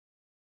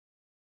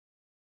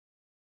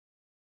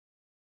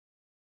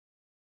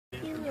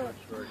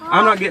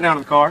I'm not getting out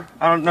of the car.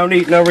 I don't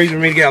no reason for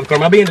me to get out of the car.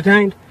 Am I being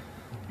detained?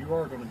 You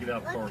are going to get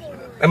out of the car,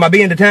 sir. Am I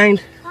being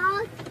detained?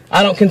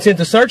 I don't consent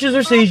to searches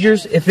or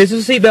seizures. If this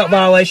is a seatbelt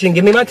violation,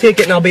 give me my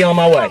ticket and I'll be on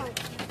my way.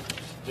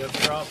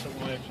 Yes, you're also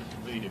going to exit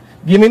the vehicle.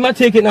 Give me my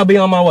ticket and I'll be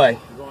on my way.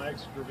 You're going to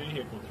exit your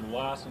vehicle with your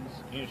license,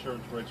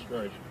 insurance,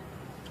 registration.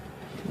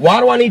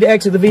 Why do I need to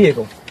exit the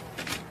vehicle?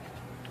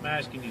 I'm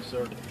asking you,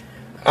 sir.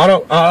 I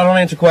don't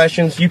answer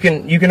questions. You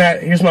can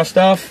here's my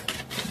stuff.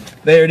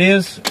 There it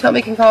is.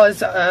 Tommy can call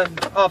his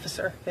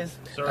officer. Sir,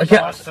 okay.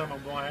 The last time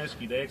I'm going to ask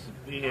you to exit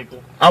the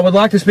vehicle. I would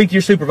like to speak to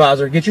your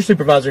supervisor. Get your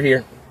supervisor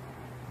here.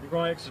 You're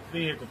going to exit the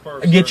vehicle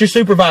first. Get your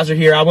supervisor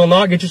here. I will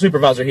not get your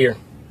supervisor here.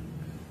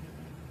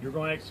 You're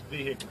going to exit the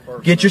vehicle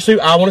first. Get your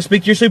I want to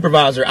speak to your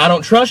supervisor. I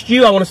don't trust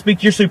you. I want to speak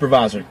to your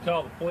supervisor. You can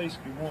call the police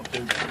if you want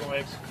to, but you're going to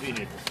exit the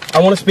vehicle.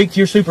 I want to speak to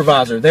your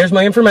supervisor. There's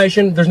my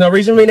information. There's no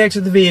reason for me to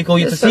exit the vehicle.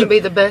 It's going to be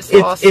the best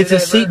lawsuit It's a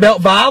seatbelt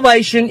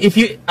violation.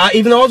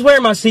 Even though I was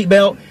wearing my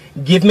seatbelt,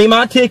 give me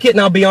my ticket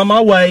and I'll be on my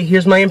way.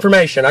 Here's my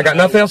information. I got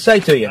nothing else to say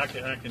to you. I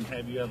can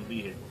have you out of the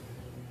vehicle.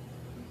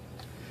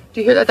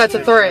 Do you hear that? That's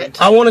a threat.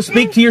 I want to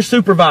speak to your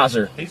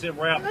supervisor. He's en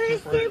route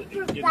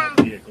to get out of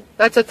the vehicle.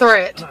 That's a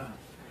threat.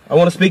 I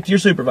want to speak to your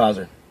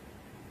supervisor.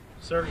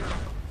 Sir.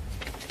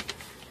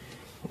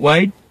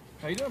 Wade?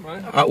 How you doing,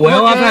 man?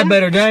 Well, I've had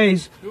better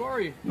days. Who are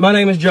you? My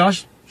name is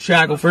Josh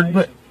Shackelford,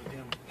 but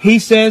he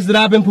says that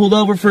I've been pulled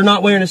over for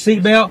not wearing a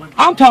seatbelt.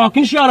 I'm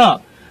talking. Shut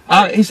up.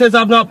 He says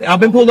I've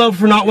been pulled over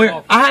for not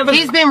wearing.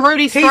 He's been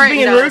Rudy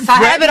threatening us.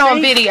 I have it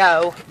on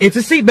video. It's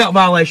a seatbelt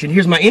violation.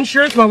 Here's my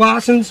insurance, my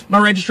license, my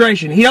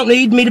registration. He don't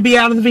need me to be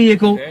out of the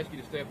vehicle. They ask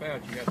you to step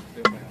out. You have to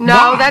step out. No,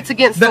 Why? that's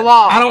against the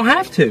law. I don't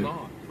have to.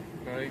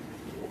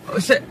 Okay.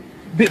 This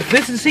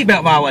is a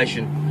seatbelt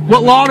violation.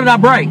 What law did I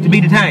break to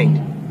be detained?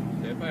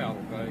 Step out,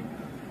 okay?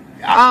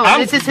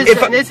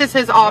 This is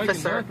his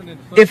officer.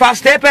 If I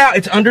step out,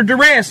 it's under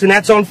duress, and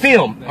that's on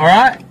film. All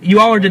right, you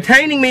all are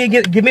detaining me.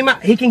 He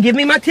can give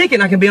me my ticket,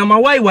 and I can be on my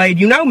way. Wade,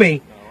 you know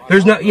me.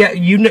 There's no,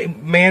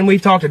 man.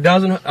 We've talked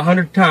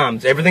 100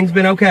 times. Everything's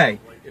been okay.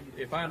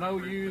 If I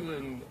know you,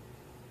 then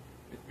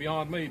it's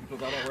beyond me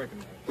because I don't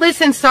recognize you.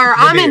 Listen, sir,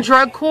 I'm in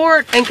drug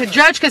court, and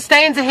Judge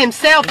Costanza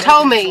himself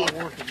told me.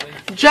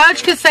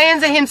 Judge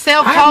Costanza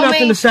himself told me. I have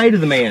nothing to say to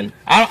the man.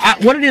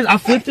 What it is, I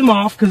flipped him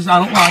off because I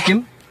don't like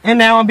him. And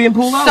now I'm being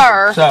pulled over.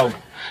 Sir, so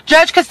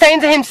Judge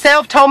Costanza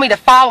himself told me to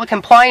file a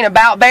complaint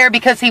about Bear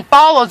because he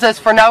follows us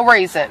for no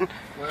reason.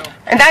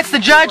 And that's the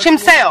judge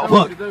himself.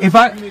 Look,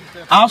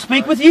 I'll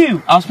speak with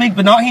you. I'll speak,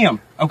 but not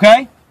him.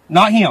 Okay?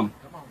 Not him.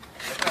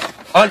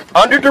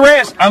 Under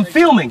duress. I'm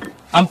filming.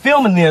 I'm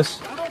filming this.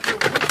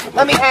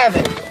 Let me have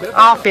it.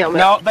 I'll film it.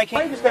 No, they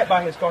can't just step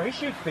by his car. He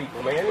shoots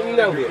people, man. And you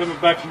know this. Put me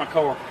back to my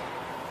car.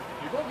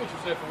 You're going to get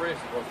yourself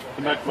arrested.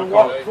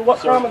 For what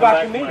crime have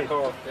I committed?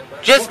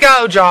 Just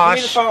go, Josh.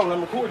 Give me the phone.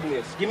 I'm recording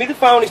this. Give me the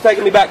phone. He's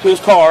taking me back to his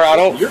car. I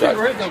don't. You're getting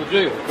ready to go to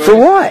jail. Okay? For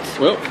what?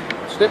 Well,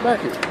 step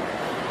back here. Shut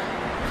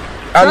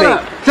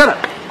up.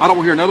 I don't want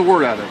to hear another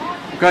word out of you.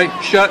 Okay?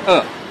 Shut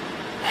up.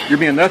 You're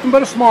being nothing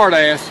but a smart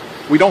ass.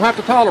 We don't have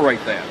to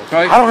tolerate that,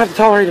 okay? I don't have to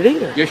tolerate it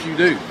either. Yes, you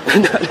do.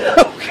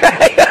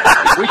 Okay.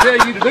 If we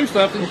tell you to do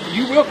something,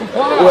 you will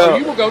comply or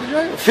you will go to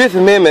jail. Fifth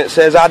Amendment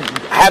says I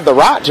have the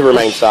right to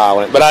remain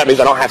silent, but that means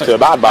I don't have to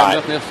abide by it.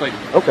 Nothing else to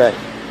say. Okay.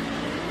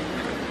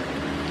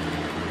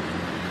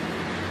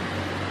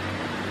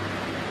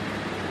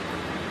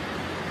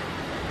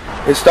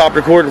 It stopped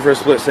recording for a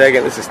split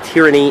second. This is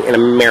tyranny in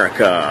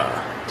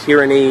America.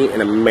 Tyranny in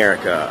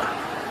America.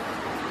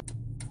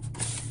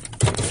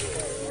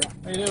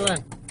 How you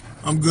doing?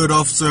 I'm good,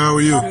 officer. How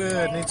are you?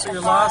 Good. Need to see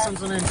your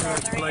license and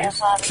insurance,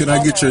 please. Can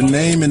I get your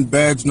name and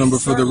badge number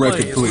for the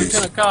record, It's please?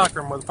 Lieutenant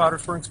Cochran with the Powder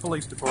Springs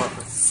Police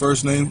Department.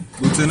 First name,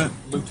 Lieutenant?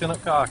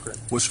 Lieutenant Cochran.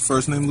 What's your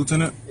first name,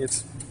 Lieutenant?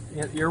 It's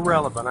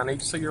irrelevant. I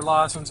need to see your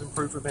license and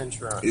proof of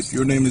insurance. If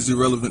your name is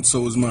irrelevant,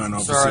 so is mine,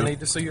 officer. Sir, I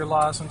need to see your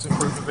license and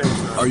proof of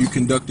insurance. Are you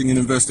conducting an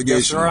investigation?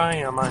 Yes, sir, I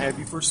am. I have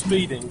you for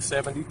speeding,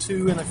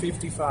 72 and a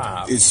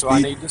 55. So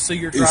I need to see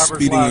your driver's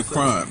license. Is speeding a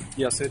crime?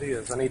 Yes, it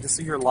is. I need to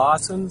see your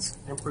license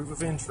and proof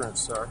of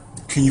insurance, sir.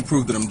 Can you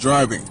prove that I'm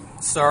driving?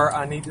 Sir,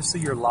 I need to see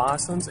your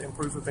license and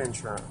proof of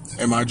insurance.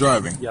 Am I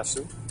driving? Yes,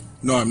 sir.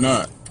 No, I'm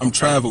not. I'm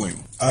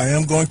traveling. I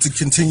am going to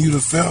continue to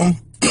film.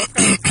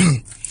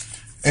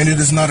 And it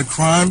is not a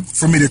crime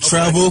for me to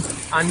travel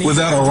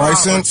without a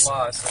license.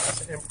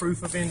 License and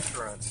proof of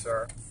insurance,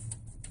 sir.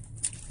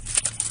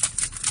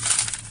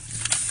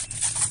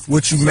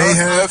 What you may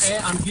have.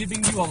 I'm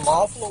giving you a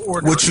lawful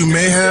order. What you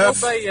may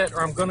have. Obey it,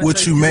 or I'm going to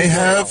What you may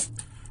have.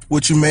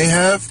 What you may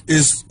have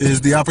is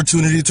the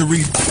opportunity to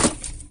read.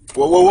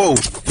 Whoa, whoa, whoa!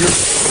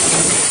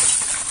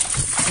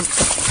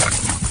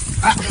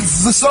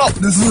 This is assault.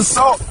 This is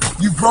assault.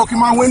 You've broken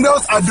my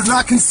windows. I do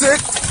not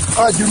consent.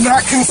 I do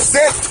not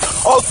consent.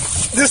 Oh.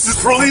 This is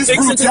police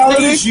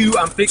brutality.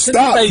 I'm fixing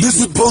Stop. to This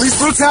is police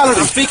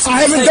brutality.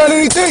 I haven't done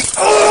anything.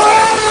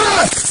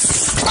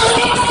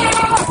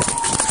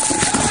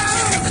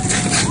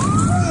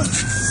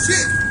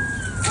 Shit.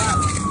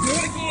 Do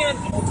it again.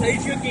 I'll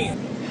tase you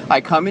again. I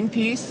come in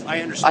peace.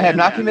 I understand. I have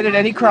not committed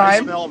any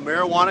crime. I smell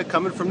marijuana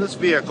coming from this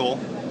vehicle.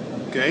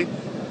 Okay.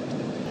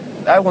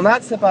 I will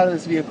not step out of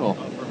this vehicle.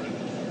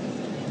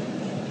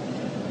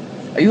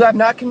 You have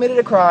not committed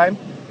a crime.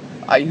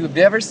 You have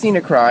never seen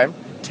a crime.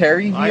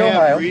 Terry v. Ohio.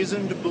 I have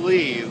reason to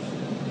believe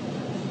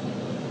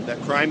that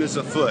crime is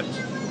afoot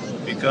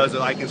because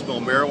I can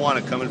smell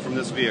marijuana coming from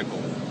this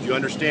vehicle. Do you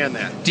understand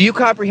that? Do you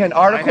comprehend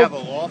Article? I have a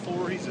lawful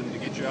reason to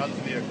get you out of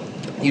the vehicle.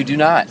 You do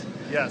not.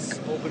 Yes.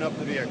 Open up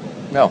the vehicle.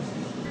 No.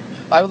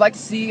 I would like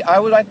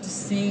to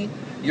see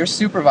your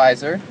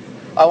supervisor.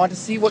 I want to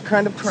see what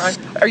kind of crime.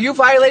 Are you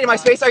violating my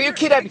space? Are you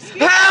kidding me?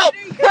 Help!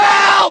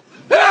 Help!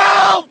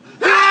 Help!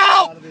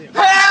 Help!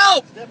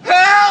 Help!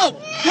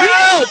 Help!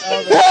 Help!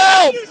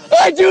 Help!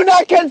 I do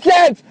not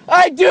consent!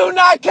 I do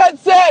not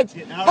consent!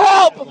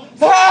 Help!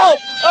 Help!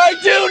 I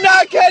do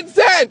not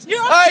consent!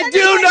 I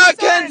do not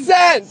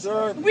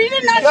consent! We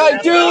did not. I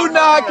do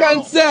not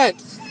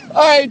consent!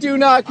 I do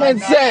not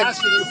consent. I'm not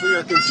asking you for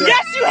your consent.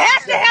 Yes, you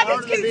have to have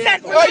his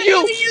consent. Are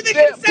you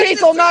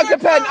peaceful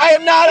non-competitive? I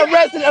am not a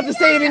resident of the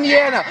state of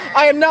Indiana.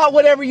 I am not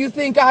whatever you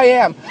think I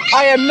am.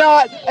 I am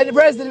not a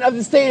resident of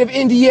the state of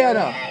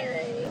Indiana.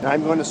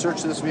 I'm going to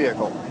search this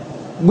vehicle.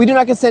 We do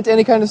not consent to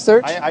any kind of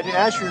search. I didn't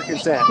ask for your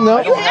consent. No.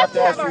 I don't have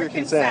to ask for your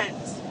consent.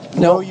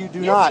 No, you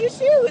do not.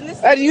 Yes, you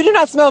do. You do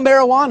not smell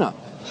marijuana.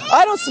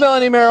 I don't smell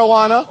any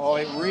marijuana. Oh,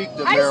 it reeked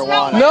of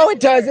marijuana. No,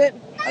 it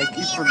doesn't.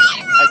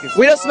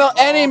 We don't smell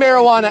any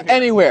marijuana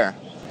anywhere.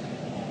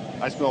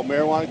 I smell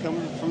marijuana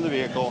coming from the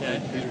vehicle.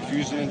 He's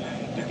refusing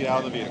to get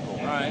out of the vehicle.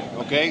 All right.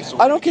 Okay. So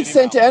I don't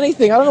consent to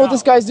anything. I don't know what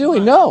this guy's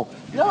doing. No.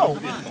 No.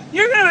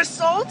 You're going to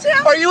assault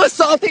him? Are you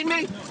assaulting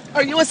me?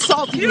 Are you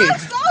assaulting me? You're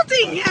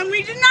assaulting him.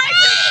 We deny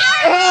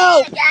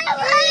consent. Help!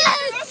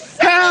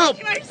 Help!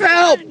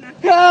 Help!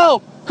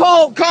 Help!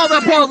 Call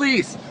the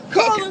police.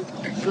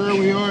 Sure,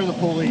 we are the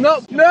police.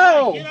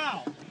 No.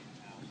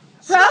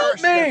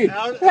 Help me!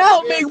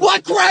 Help me!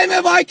 What crime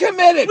have I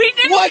committed? We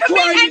didn't what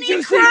commit crime any did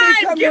you see me crime.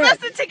 commit? Give us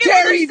the ticket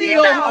Terry for the v.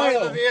 seatbelt. Out of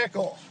Ohio. the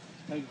vehicle.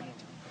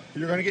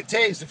 You're going to get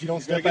tased if you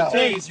don't step out.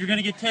 You're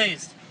gonna get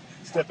tased.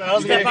 Step out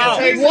of the Step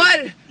vehicle.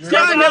 out. What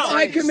crime have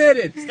I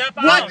committed? Step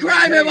out. What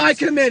crime have I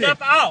committed?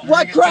 Step out.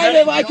 What crime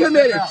have I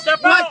committed? Step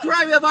What out.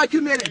 crime have I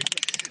committed?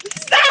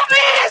 Stop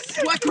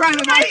it! What crime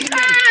have I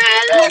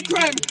committed? What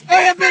crime?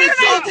 I have been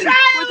assaulted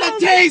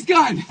with a Tazed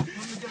gun.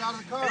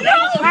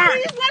 No,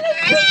 please let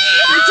us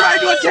You're trying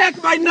to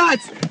attack my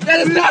nuts. That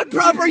is not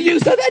proper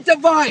use of that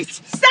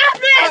device. Stop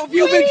it! Have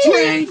you been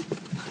trained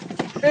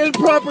in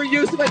proper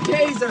use of a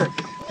taser?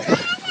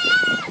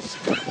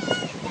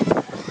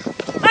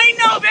 I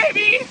know,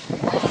 baby.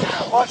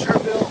 Watch her,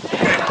 Bill.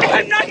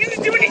 I'm not going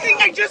to do anything.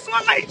 I just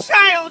want my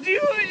child. You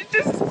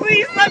just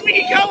please let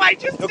me go. I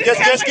just No, didn't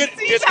have just my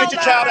get your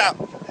seatbelt child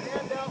on.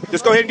 out.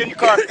 Just go ahead and get in your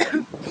car.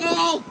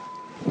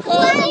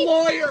 Call the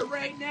lawyer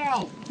right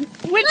now.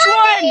 Which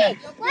one?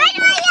 Why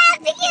do I have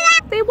to get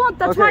out? They won't.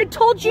 That's why I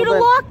told you to then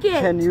lock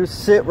it. Can you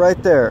sit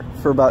right there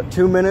for about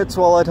 2 minutes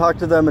while I talk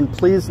to them, and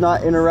please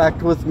not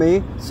interact with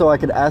me so I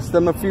could ask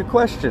them a few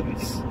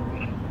questions?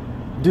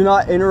 Do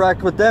not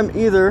interact with them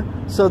either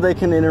so they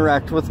can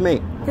interact with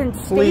me. Then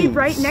stay Please.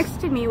 right next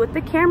to me with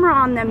the camera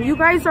on them. You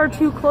guys are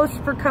too close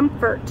for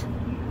comfort.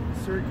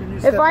 Sir, can you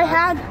If step I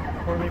back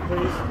had... for me,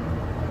 please?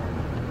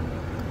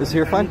 Is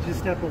here fine? I need you to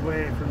step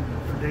away from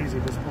Daisy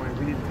at this point.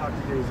 We need to talk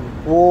to Daisy.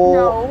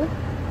 Well, No,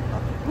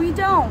 we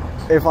don't.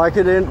 if I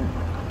could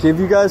give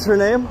you guys her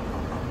name?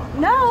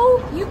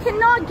 No, you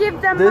cannot give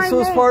them my This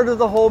was name. part of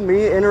the whole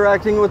me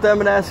interacting with them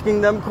and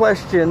asking them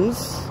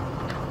questions.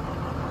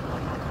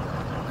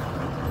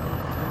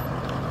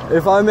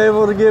 If I'm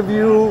able to give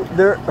you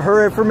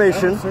her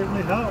information, That would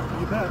certainly help.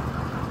 You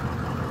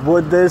bet.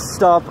 would this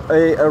stop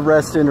a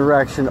arrest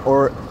interaction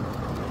or...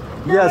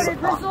 No, Yes, it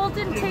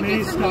resulted in It may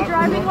tickets of me stop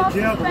driving you while at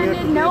jail, but we have to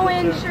suspended, be no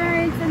able to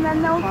insurance, and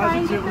then they'll try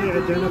and get Positively the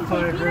booty and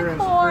identify take me her to as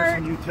the court.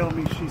 person you tell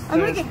me she says. I'm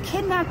gonna get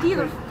kidnapped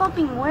either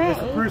fucking way. As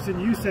the person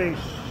you say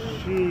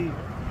she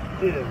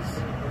is.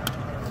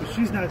 So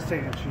she's not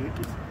saying she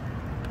is.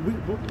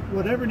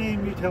 Whatever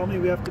name you tell me,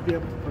 we have to be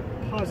able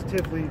to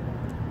positively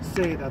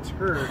say that's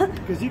her.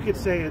 Because you could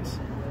say it's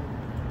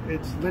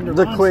Linda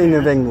the Ronstadt, Queen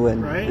of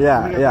England. right? Yeah,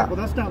 And we go, yeah. Well,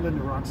 that's not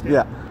Linda Ronstadt.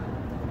 Yeah.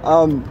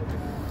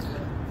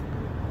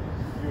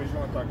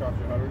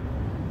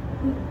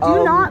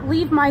 Do not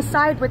leave my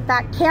side with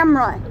that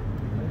camera.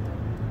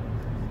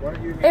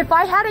 If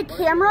I had a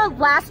camera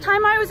last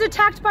time I was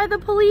attacked by the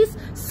police,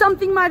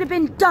 something might have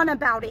been done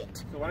about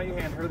it. So why don't you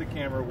hand her the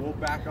camera, we'll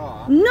back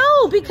off.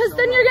 No, because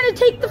then you're gonna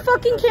take the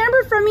fucking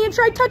camera from me and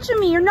try touching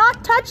me. You're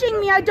not touching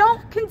me. I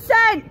don't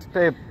consent.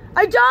 Babe.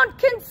 I don't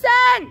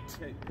consent.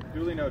 Okay,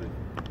 duly noted.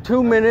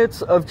 2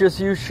 minutes of just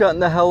you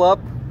shutting the hell up,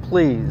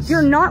 please.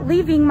 You're not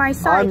leaving my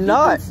side. I'm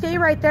not. You can stay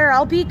right there.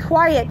 I'll be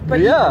quiet. But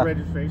Yeah.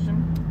 Registration?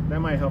 That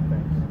might help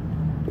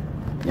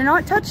things. you're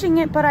not touching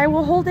it, but I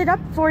will hold it up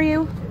for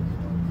you.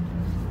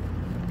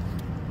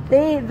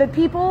 The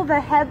people,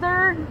 the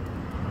Heather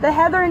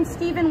and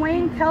Stephen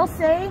Wayne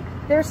Kelsey,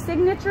 their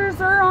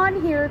signatures are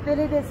on here that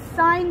it is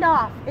signed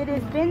off. It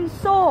has been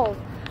sold.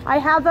 I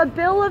have a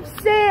bill of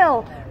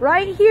sale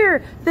right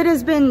here that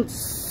has been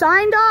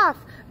signed off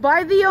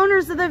by the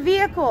owners of the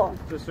vehicle.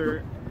 So,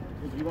 sir,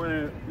 if you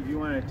want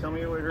to tell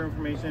me what her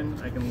information,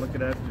 I can look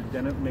it up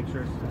to make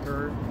sure it's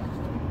her.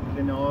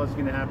 Then all that's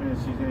going to happen is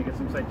she's going to get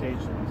some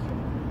citations.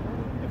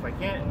 If I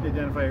can't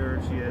identify her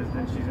if she is,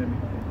 then she's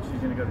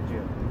going to go to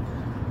jail.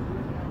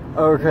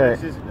 Okay.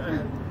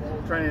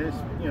 I'm trying to,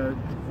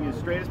 be as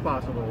straight as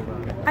possible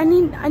about it. I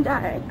need to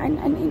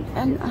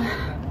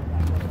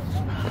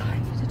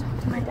talk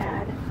to my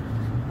dad.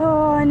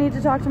 Oh, I need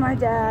to talk to my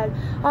dad.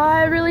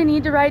 I really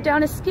need to write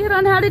down a skit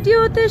on how to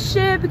deal with this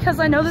shit because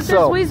I know that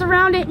there's ways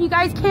around it and you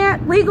guys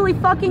can't legally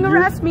fucking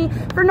arrest me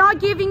for not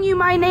giving you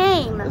my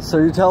name. So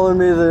you're telling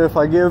me that if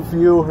I give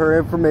you her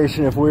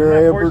information, if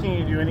we're able to... I'm not forcing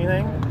you to do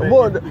anything.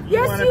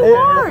 Yes, you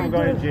are. I'm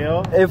going to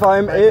jail. If I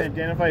can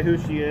identify who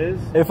she is.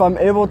 If I'm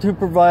able to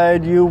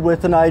provide you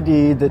with an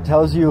ID that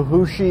tells you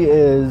who she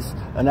is,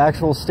 an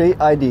actual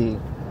state ID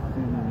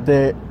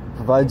that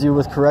provides you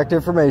with correct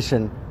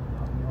information,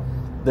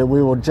 that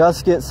we will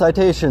just get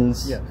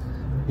citations. Yes.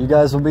 You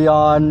guys will be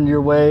on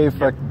your way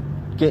for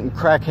getting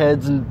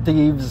crackheads and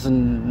thieves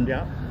and...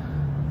 Yeah.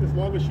 As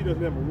long as she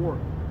doesn't have a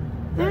warrant.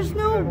 There's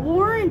no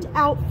warrant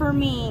out for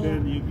me. No,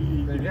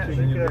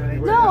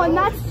 and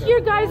that's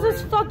your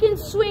guys' fucking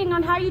swing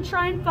on how you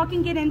try and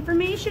fucking get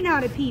information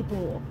out of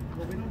people.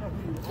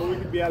 So we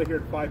can be out of here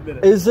in 5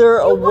 minutes. Is there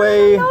a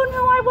way... You wouldn't have known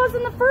who I was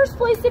in the first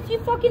place if you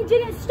fucking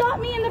didn't stop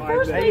me in the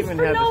first place for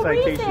no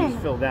reason.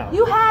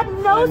 You had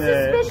no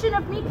suspicion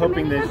of me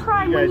committing a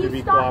crime when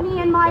you stopped me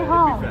in my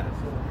home.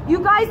 You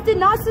guys did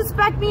not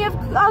suspect me of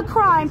a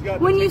crime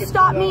when you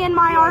stopped me in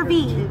my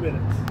RV. 2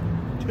 minutes.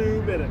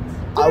 2 minutes.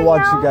 I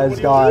want you guys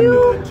gone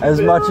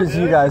as much as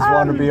you guys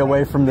want to be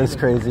away from this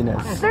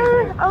craziness.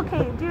 Sir,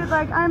 okay, dude,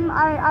 like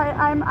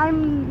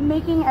I'm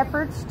making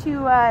efforts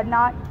to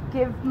not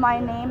give my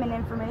name and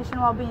information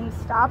while being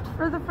stopped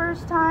for the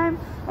first time,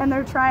 and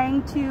they're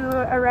trying to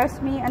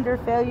arrest me under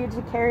failure to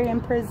carry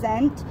and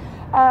present.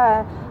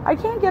 I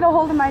can't get a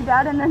hold of my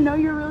dad, and I know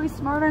you're really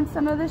smart on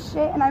some of this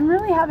shit, and I'm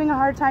really having a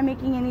hard time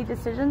making any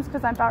decisions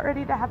because I'm about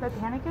ready to have a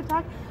panic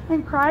attack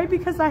and cry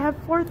because I have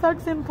 4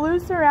 thugs in blue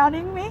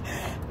surrounding me,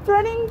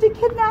 threatening to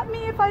kidnap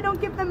me if I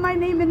don't give them my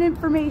name and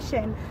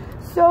information.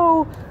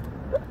 So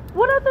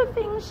what other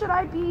things should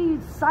I be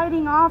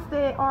citing off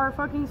that are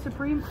fucking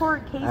Supreme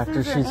Court cases?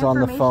 After she's on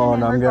the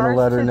phone, I'm gonna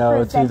let her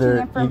know it's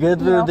either you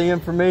give her the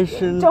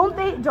information. Don't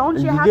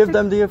you have give to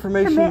them the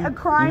information? Commit a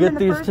crime you in get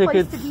the these first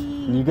tickets. place to be...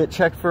 You get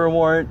checked for a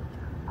warrant.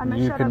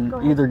 You can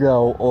either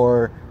go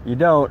or you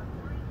don't,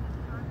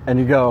 and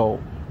you go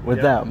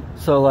with them.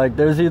 So like,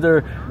 there's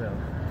either.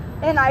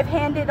 And I've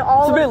handed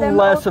all of them. It's a bit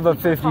less of a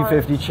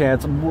 50-50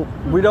 chance.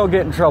 We don't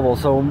get in trouble,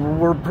 so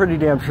we're pretty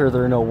damn sure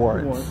there are no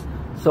warrants.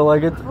 So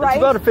like, it's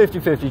about a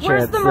 50-50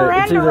 chance the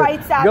that it's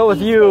either go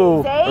with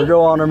you or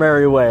go on our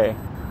merry way.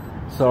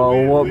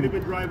 So we'd have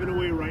been driving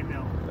away right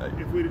now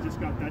if we'd have just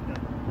got that done.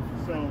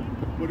 So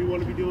what do you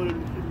want to be doing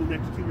in the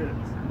next 2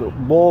 minutes?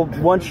 Well,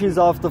 once she's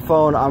off the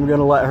phone, I'm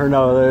gonna let her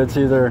know that it's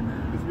either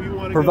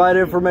provide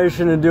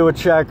information and do a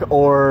check,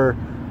 or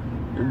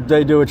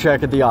they do a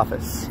check at the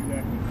office.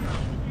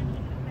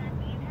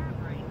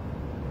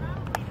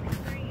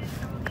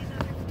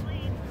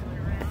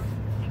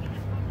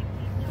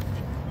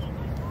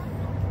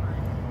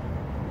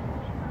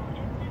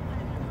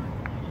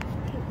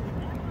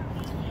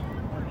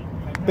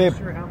 Babe. I'm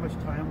not sure how much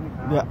time we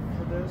have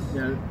for this.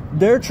 Yeah.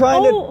 They're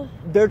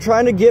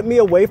trying to get me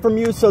away from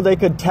you so they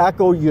could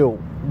tackle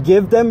you.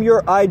 Give them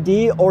your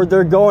ID or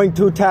they're going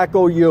to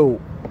tackle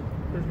you.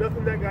 There's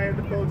nothing that guy on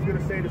the phone's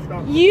gonna say to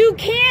stop me. You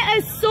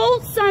can't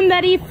assault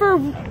somebody for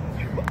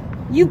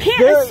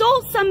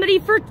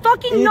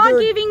fucking not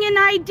giving an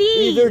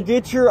ID. Either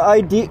get your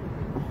ID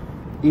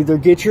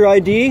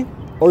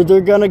or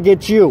they're gonna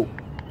get you.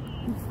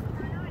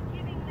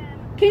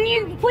 Can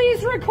you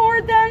please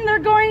record them? They're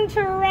going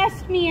to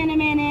arrest me in a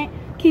minute.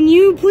 Can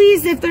you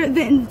please, if they're,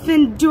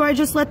 then do I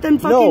just let them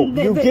fucking...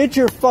 No, you get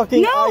your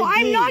fucking No,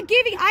 ID. I'm not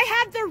giving, I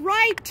have the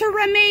right to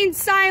remain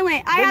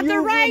silent. I have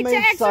the right to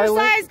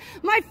exercise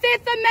my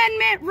 5th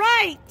Amendment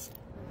right.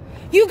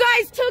 You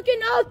guys took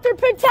an oath to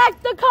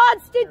protect the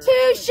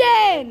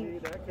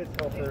Constitution.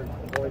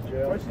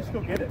 Why'd you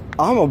still get it?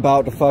 I'm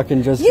about to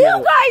fucking just... You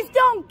guys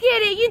don't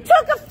get it. You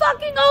took a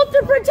fucking oath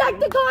to protect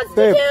the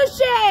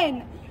Constitution.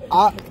 Babe,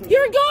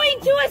 you're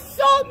going to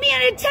assault me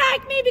and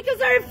attack me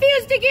because I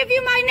refuse to give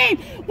you my name.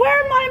 Where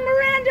are my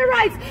Miranda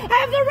rights? I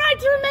have the right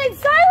to remain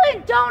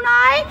silent, don't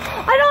I?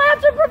 I don't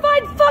have to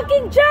provide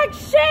fucking jack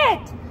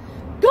shit.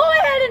 Go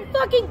ahead and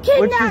fucking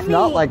kidnap me. When she's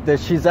not like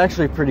this, she's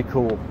actually pretty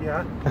cool.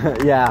 Yeah?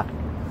 Yeah.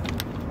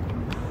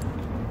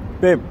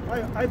 Babe.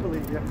 I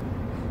believe you.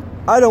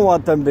 I don't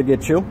want them to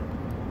get you.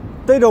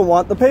 They don't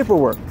want the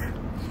paperwork.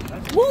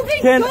 Well,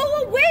 then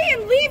go away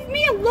and leave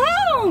me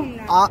alone.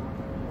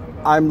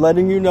 I'm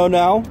letting you know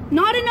now.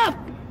 Not enough.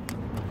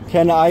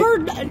 Can I? For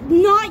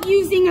not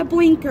using a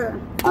blinker.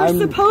 For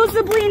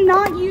supposedly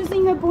not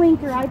using a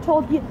blinker. I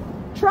told you.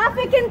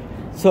 Traffic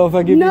So if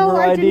I give you her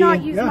I ID, did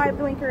not use my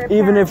blinker.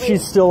 even if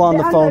she's still on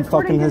the phone,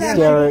 fucking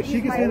hysteric.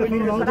 She can stay on the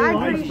phone all but day I'm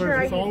long. pretty sure I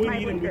That's all used we my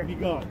need and blinker. we'd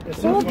be gone. As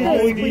soon as we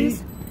Okay, leave,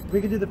 please.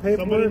 we can do the paperwork.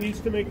 Somebody needs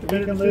to make the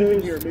better can decision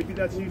lose. here. Maybe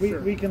that's you, sir.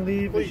 We can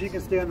leave, Please. and she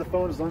can stay on the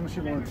phone as long as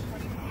she wants.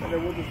 And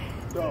then we'll just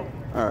go.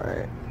 All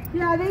right.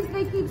 Yeah,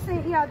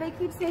 they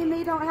keep saying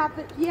they don't have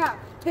the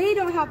they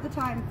don't have the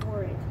time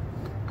for it.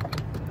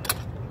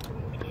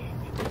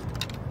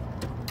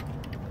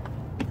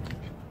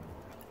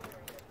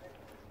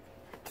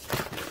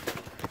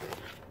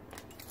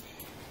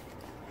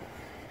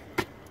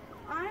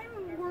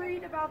 I'm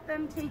worried about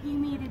them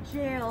taking me to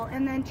jail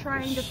and then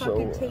trying to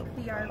fucking take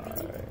the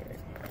RV.